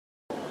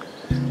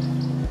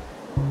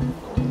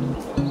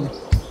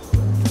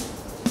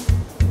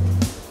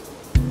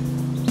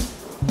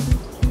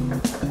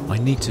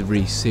need to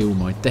reseal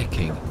my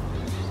decking.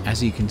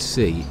 As you can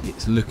see,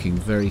 it's looking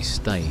very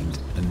stained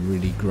and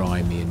really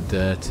grimy and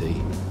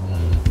dirty.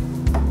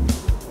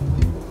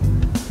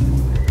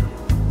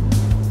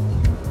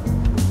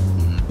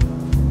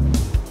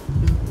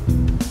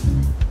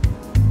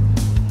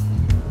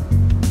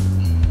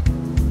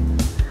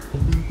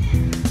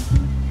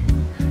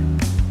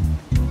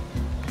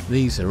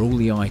 These are all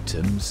the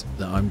items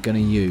that I'm going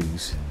to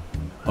use.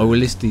 I will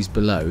list these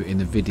below in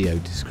the video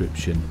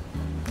description.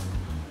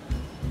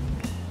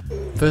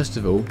 First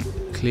of all,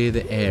 clear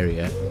the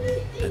area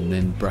and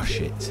then brush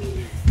it.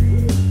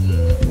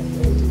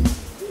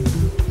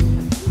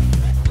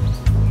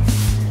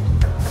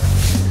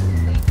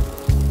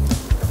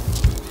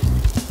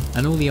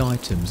 And all the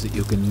items that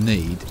you're going to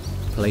need,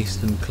 place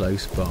them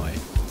close by.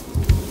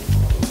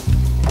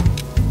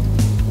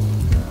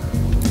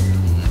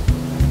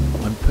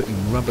 I'm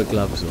putting rubber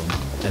gloves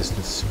on as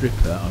the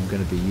stripper I'm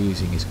going to be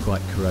using is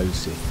quite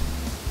corrosive.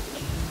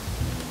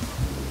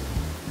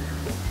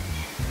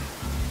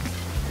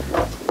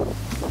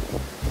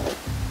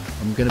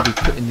 I'm going to be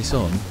putting this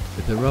on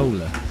with a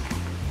roller.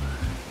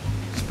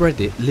 Spread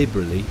it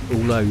liberally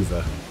all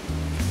over.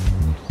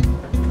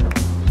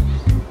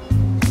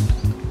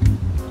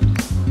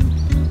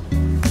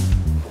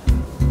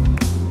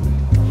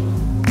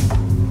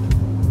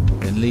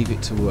 Then leave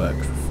it to work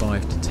for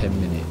 5 to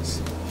 10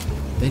 minutes.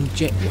 Then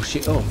jet wash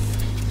it off.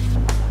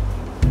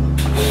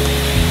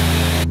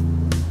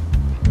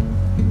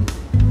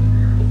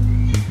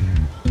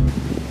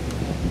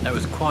 That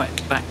was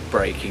quite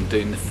back-breaking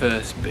doing the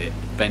first bit,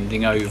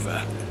 bending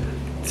over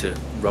to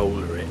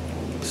roller it.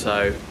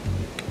 So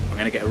I'm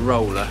going to get a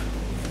roller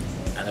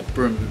and a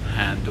broom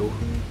handle.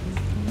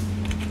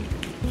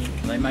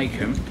 They make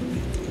them,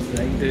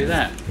 they can do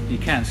that. You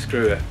can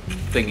screw a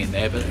thing in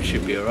there, but it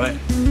should be alright.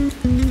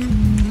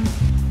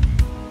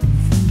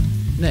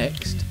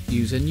 Next,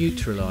 use a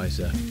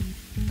neutraliser.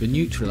 The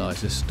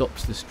neutraliser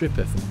stops the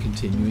stripper from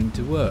continuing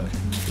to work,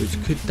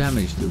 which could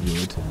damage the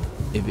wood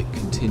if it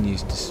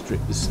continues to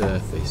strip the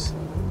surface.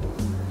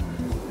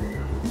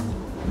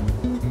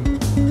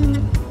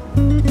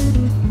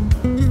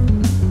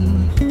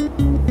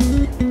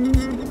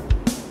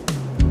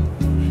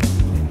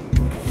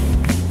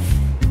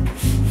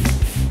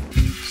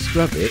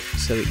 Scrub it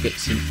so it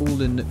gets in all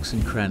the nooks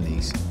and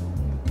crannies.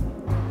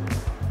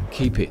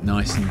 Keep it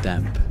nice and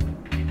damp.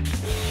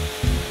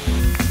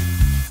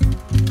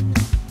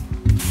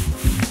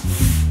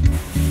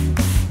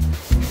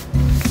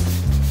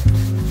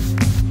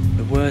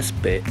 The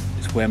worst bit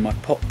is where my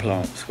pot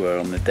plants were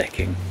on the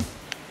decking.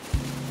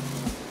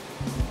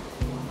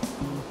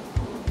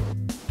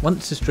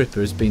 Once the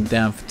stripper has been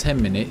down for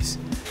 10 minutes,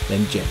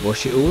 then jet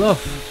wash it all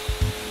off.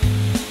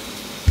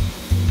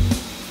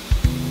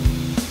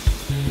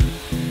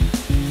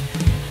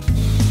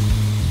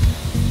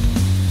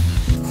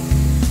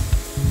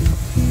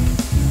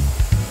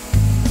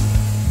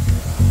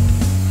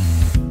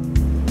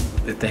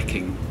 The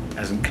decking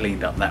hasn't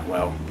cleaned up that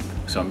well,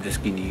 so I'm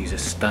just going to use a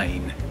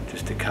stain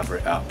just to cover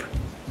it up.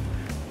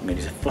 I'm going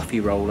to use a fluffy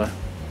roller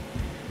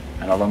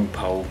and a long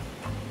pole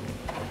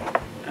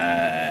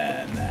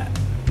and that.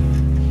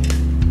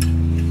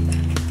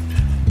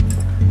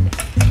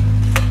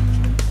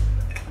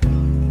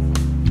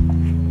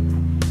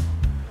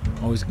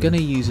 I was going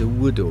to use a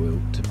wood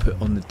oil to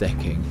put on the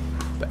decking,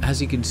 but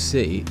as you can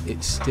see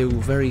it's still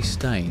very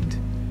stained.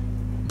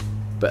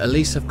 But at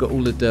least I've got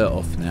all the dirt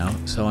off now,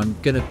 so I'm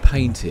going to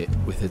paint it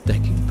with a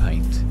decking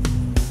paint.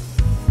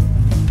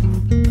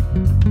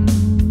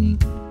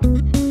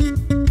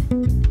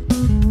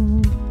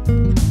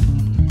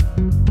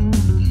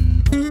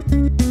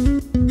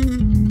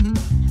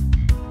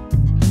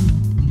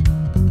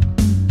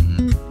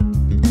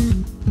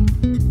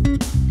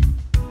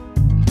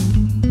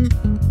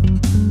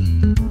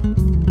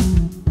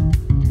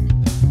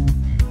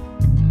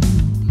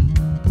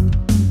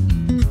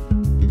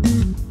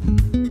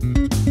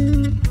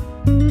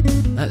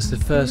 That's the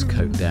first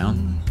coat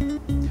down.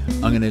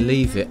 I'm going to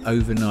leave it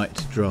overnight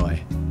to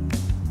dry.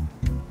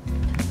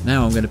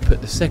 Now I'm going to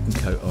put the second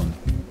coat on.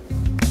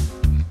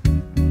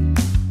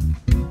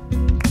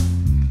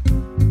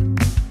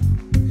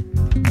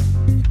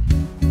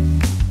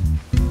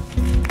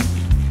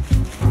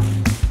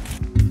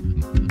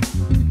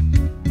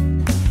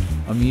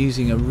 I'm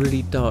using a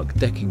really dark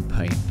decking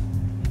paint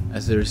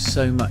as there is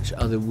so much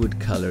other wood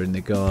colour in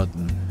the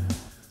garden.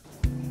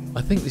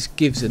 I think this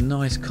gives a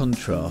nice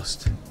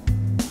contrast.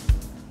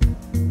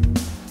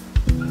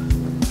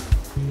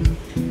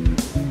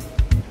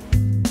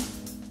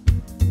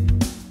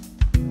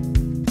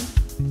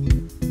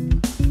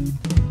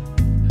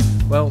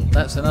 Well,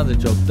 that's another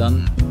job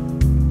done.